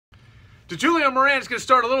DiTullio Moran is going to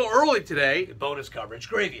start a little early today. Bonus coverage,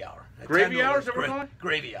 gravy hour. Gravy hour is that what we're calling it?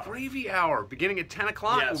 Gravy hour. Gravy hour, beginning at 10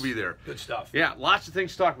 o'clock. Yes. We'll be there. Good stuff. Yeah, lots of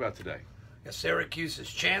things to talk about today. Yeah, Syracuse's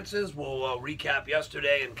chances. We'll recap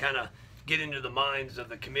yesterday and kind of get into the minds of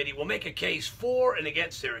the committee. We'll make a case for and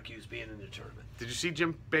against Syracuse being in the tournament. Did you see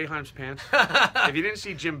Jim Boeheim's pants? If you didn't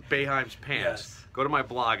see Jim Boeheim's pants, Yes. go to my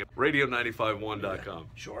blog at radio951.com.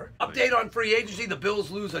 Sure. Update on free agency. The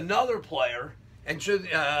Bills lose another player. And should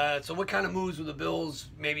so what kind of moves are the Bills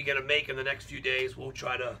maybe going to make in the next few days? We'll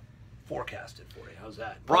try to forecast it for you. How's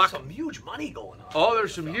that? Brock, some huge money going on. Oh,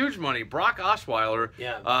 there's some huge money. Brock Osweiler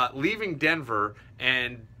Yeah. Leaving Denver,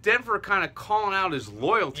 and Denver kind of calling out his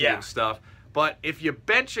loyalty Yeah. and stuff. But if you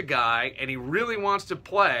bench a guy and he really wants to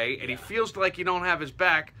play and he feels like you don't have his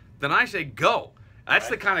back, then I say go. That's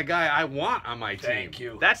the kind of guy I want on my team. Thank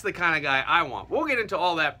you. That's the kind of guy I want. We'll get into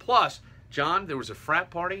all that. Plus, John, there was a frat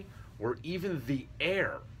party where even the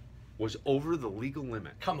air was over the legal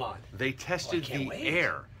limit. Come on. They tested the wait.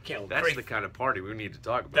 air. That's Great. the kind of party we need to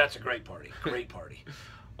talk about. That's a great party. Great party.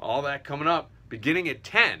 All that coming up, beginning at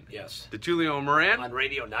 10. Yes. DiTullio Moran. On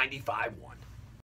Radio 95.1.